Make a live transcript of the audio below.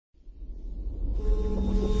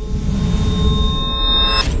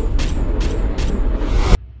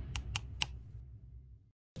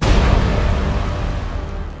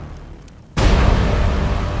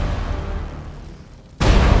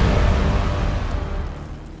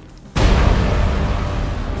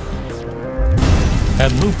At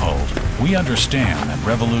Leupold, we understand that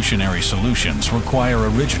revolutionary solutions require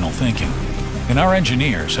original thinking, and our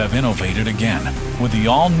engineers have innovated again with the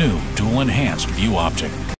all-new Dual-Enhanced View Optic.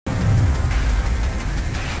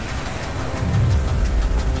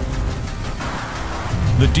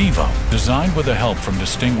 The D-EVO, designed with the help from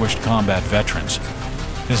distinguished combat veterans,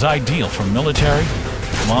 is ideal for military,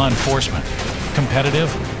 law enforcement,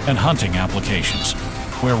 competitive, and hunting applications,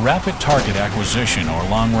 where rapid target acquisition or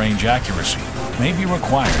long-range accuracy may be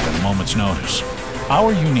required at a moment's notice.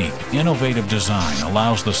 Our unique, innovative design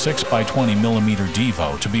allows the 6x20mm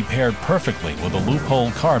D-EVO to be paired perfectly with a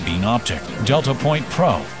Leupold Carbine Optic, Delta Point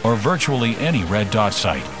Pro, or virtually any red dot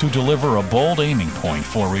sight to deliver a bold aiming point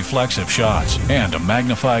for reflexive shots and a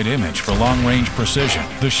magnified image for long-range precision.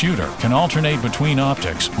 The shooter can alternate between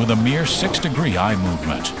optics with a mere 6-degree eye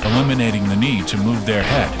movement, eliminating the need to move their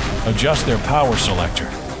head, adjust their power selector,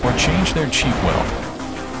 or change their cheek weld,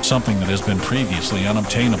 something that has been previously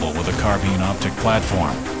unobtainable with a carbine optic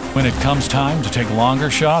platform. When it comes time to take longer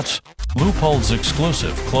shots, Leupold's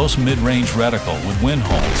exclusive Close Mid-Range Reticle with wind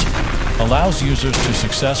holes allows users to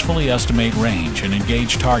successfully estimate range and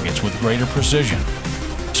engage targets with greater precision,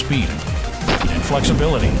 speed, and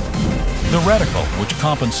flexibility. The reticle, which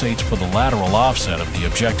compensates for the lateral offset of the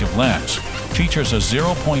objective lens, features a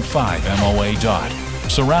 0.5 MOA dot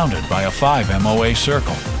surrounded by a 5 MOA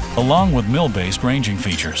circle, along with mill-based ranging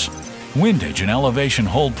features. Windage and elevation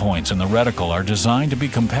hold points in the reticle are designed to be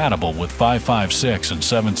compatible with 5.56 and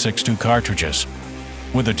 7.62 cartridges.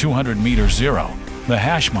 With a 200-meter zero, the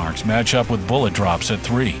hash marks match up with bullet drops at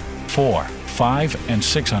 3, 4, 5, and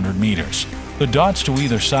 600 meters. The dots to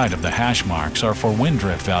either side of the hash marks are for wind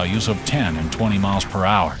drift values of 10 and 20 miles per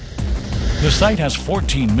hour. The sight has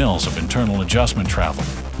 14 mils of internal adjustment travel,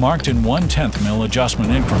 marked in 1/10 mil adjustment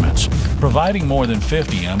increments, providing more than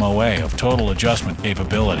 50 MOA of total adjustment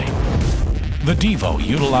capability. The D-EVO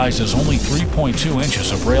utilizes only 3.2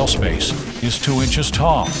 inches of rail space, is 2 inches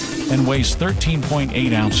tall, and weighs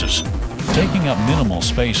 13.8 ounces, taking up minimal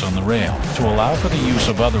space on the rail to allow for the use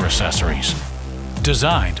of other accessories.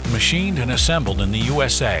 Designed, machined, and assembled in the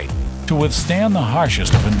USA to withstand the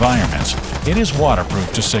harshest of environments, it is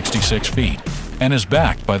waterproof to 66 feet and is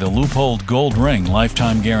backed by the Leupold Gold Ring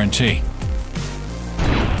lifetime guarantee.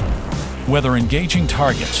 Whether engaging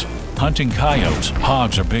targets, hunting coyotes,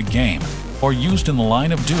 hogs, or big game, or used in the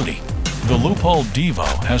line of duty, the Leupold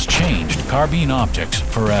D-EVO has changed carbine optics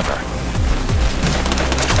forever.